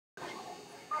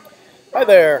Hi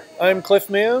there, I'm Clif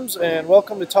Mims, and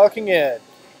welcome to Talking Ed.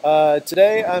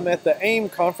 Today I'm at the AIM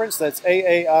conference, that's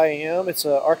AAIM. It's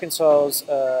Arkansas's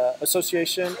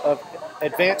Association of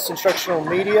Advanced Instructional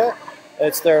Media.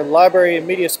 It's their Library and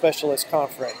Media Specialist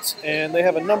Conference, and they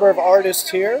have a number of artists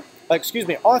here,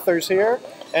 authors here,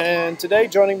 and today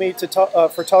joining me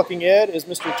for Talking Ed is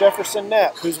Mr. Jefferson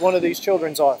Knapp, who's one of these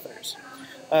children's authors.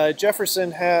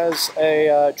 Jefferson has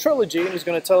a trilogy, and he's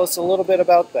going to tell us a little bit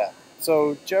about that.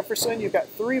 So Jefferson, you've got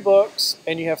 3 books,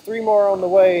 and you have 3 more on the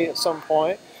way at some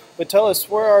point. But tell us,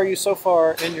 where are you so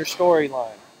far in your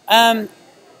storyline? Um,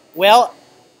 well,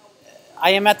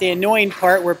 I am at the annoying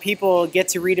part where people get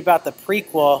to read about the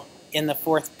prequel in the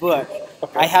 4th book.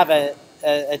 Okay. I have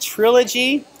a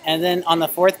trilogy, and then on the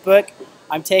 4th book,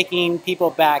 I'm taking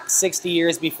people back 60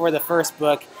 years before the 1st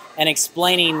book and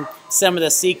explaining some of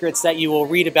the secrets that you will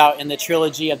read about in the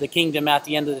trilogy of the kingdom at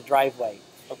the end of the driveway.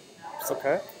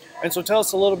 Okay. And so tell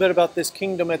us a little bit about this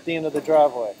kingdom at the end of the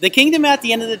driveway. The kingdom at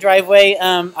the end of the driveway,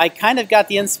 I kind of got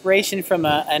the inspiration from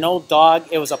an old dog.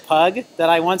 It was a pug that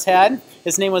I once had.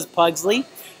 His name was Pugsley.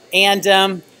 And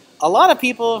a lot of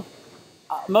people,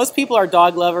 most people are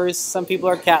dog lovers. Some people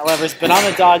are cat lovers, but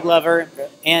I'm a dog lover.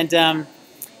 And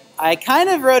I kind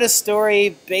of wrote a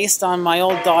story based on my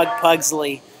old dog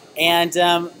Pugsley. And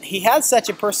he had such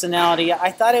a personality.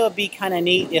 I thought it would be kind of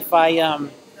neat if I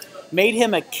made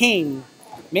him a king.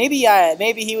 Maybe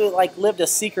he would lived a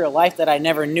secret life that I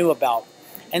never knew about.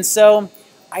 And so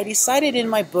I decided in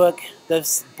my book,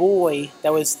 this boy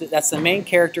that's the main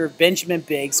character, Benjamin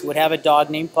Biggs, would have a dog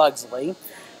named Pugsley.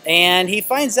 And he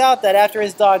finds out that after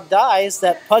his dog dies,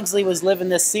 that Pugsley was living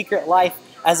this secret life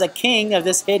as a king of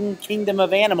this hidden kingdom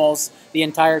of animals the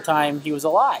entire time he was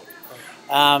alive.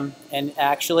 And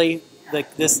actually,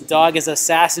 this dog is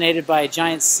assassinated by a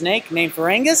giant snake named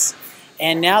Ferengus.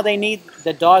 And now they need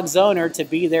the dog's owner to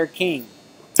be their king.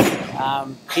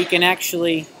 He can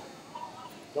actually...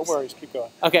 No worries, keep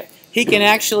going. Okay. He can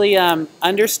actually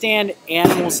understand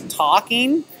animals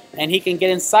talking, and he can get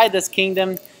inside this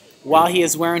kingdom while he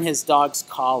is wearing his dog's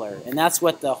collar. And that's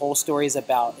what the whole story is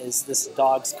about, is this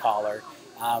dog's collar.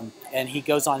 And he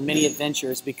goes on many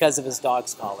adventures because of his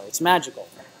dog's collar. It's magical.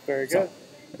 Very good.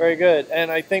 Very good.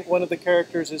 And I think one of the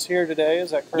characters is here today,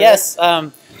 is that correct? Yes.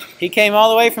 He came all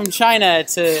the way from China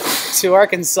to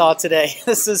Arkansas today.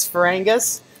 This is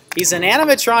Ferengus. He's an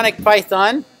animatronic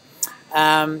python.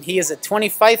 He is a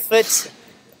 25-foot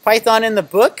python in the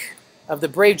book of the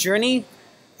Brave Journey.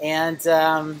 And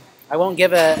I won't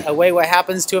give away what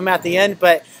happens to him at the end,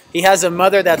 but he has a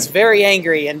mother that's very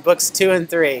angry in books 2 and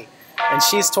 3. And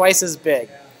she's twice as big.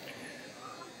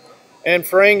 And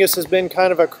Ferengus has been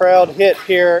kind of a crowd hit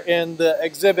here in the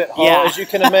exhibit hall. Yeah. As you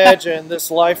can imagine, this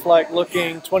lifelike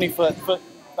looking 20-foot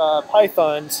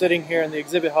python sitting here in the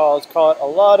exhibit hall has caught a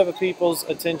lot of people's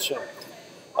attention.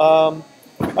 All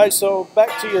right, so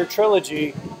back to your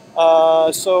trilogy.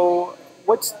 So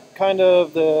what's kind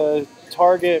of the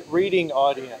target reading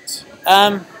audience?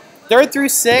 3rd through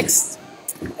 6th,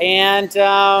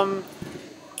 and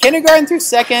kindergarten through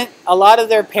 2nd, a lot of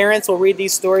their parents will read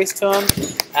these stories to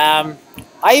them.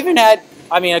 I even had,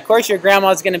 of course your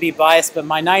grandma's going to be biased, but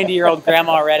my 90-year-old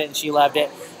grandma read it and she loved it.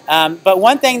 But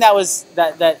one thing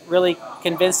that really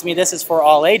convinced me this is for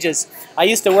all ages, I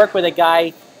used to work with a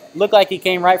guy, looked like he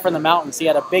came right from the mountains. He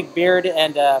had a big beard,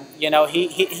 and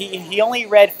he only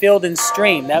read Field and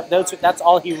Stream. That's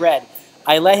all he read.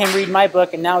 I let him read my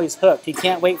book, and now he's hooked. He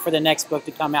can't wait for the next book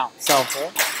to come out. So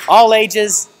all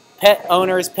ages, pet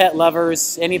owners, pet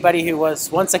lovers, anybody who was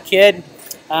once a kid,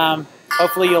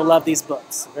 hopefully you'll love these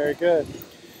books. Very good.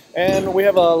 And we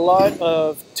have a lot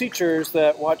of teachers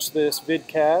that watch this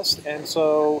vidcast, and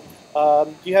so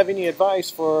do you have any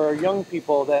advice for young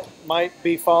people that might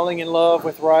be falling in love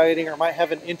with writing or might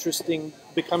have an interest in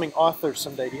becoming authors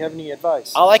someday? Do you have any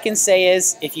advice? All I can say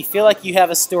is, if you feel like you have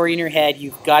a story in your head,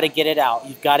 you've got to get it out.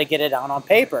 You've got to get it out on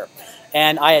paper.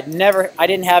 And I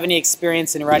didn't have any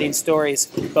experience in writing stories,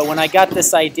 but when I got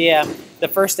this idea, the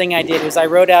first thing I did was I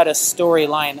wrote out a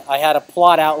storyline. I had a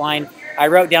plot outline. I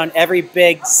wrote down every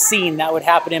big scene that would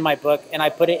happen in my book, and I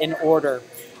put it in order.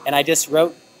 And I just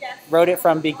wrote it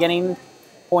from beginning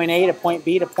point A to point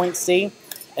B to point C,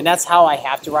 and that's how I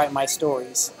have to write my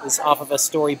stories, is off of a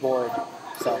storyboard.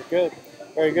 So very good,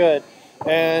 very good.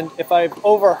 And if I've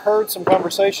overheard some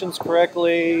conversations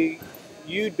correctly,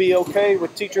 you'd be okay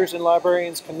with teachers and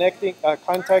librarians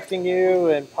contacting you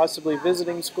and possibly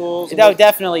visiting schools? No,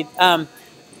 definitely.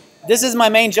 This is my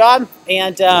main job,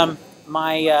 and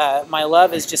my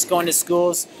love is just going to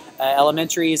schools,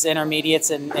 elementaries, intermediates,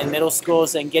 and middle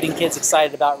schools, and getting kids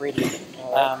excited about reading.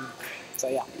 So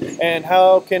yeah. And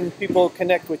how can people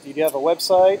connect with you? Do you have a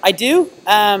website? I do.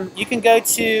 You can go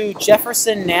to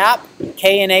Jefferson Knapp,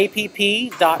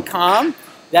 KNAPP.com.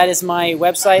 That is my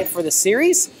website for the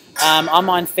series. I'm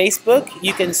on Facebook.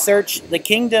 You can search The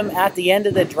Kingdom at the End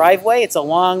of the Driveway. It's a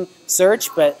long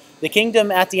search, but The Kingdom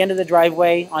at the End of the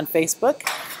Driveway on Facebook.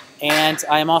 And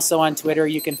I'm also on Twitter.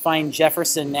 You can find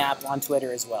Jefferson Knapp on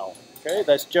Twitter as well. Okay,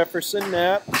 that's Jefferson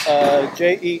Knapp,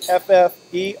 Jefferson.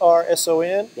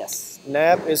 Yes.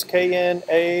 Knapp is Knapp,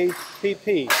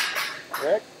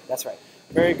 correct? That's right.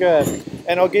 Very good.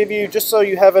 And I'll give you, just so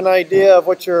you have an idea of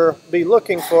what you'll be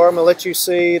looking for, I'm going to let you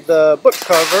see the book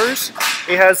covers.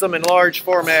 He has them in large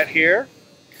format here.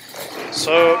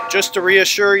 So just to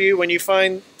reassure you, when you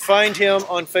find him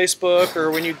on Facebook or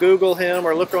when you Google him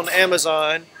or look on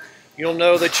Amazon, you'll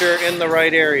know that you're in the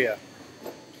right area.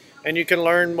 And you can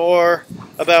learn more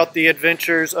about the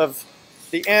adventures of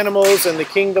the animals and the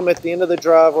kingdom at the end of the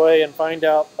driveway and find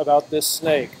out about this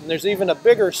snake. And there's even a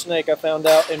bigger snake I found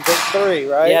out in book 3,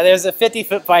 right? Yeah, there's a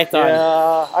 50-foot python.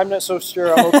 Yeah, I'm not so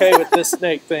sure I'm okay with this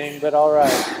snake thing, but all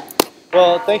right.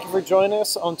 Well, thank you for joining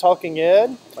us on Talking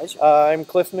Ed. Pleasure. I'm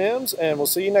Clif Mims, and we'll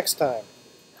see you next time.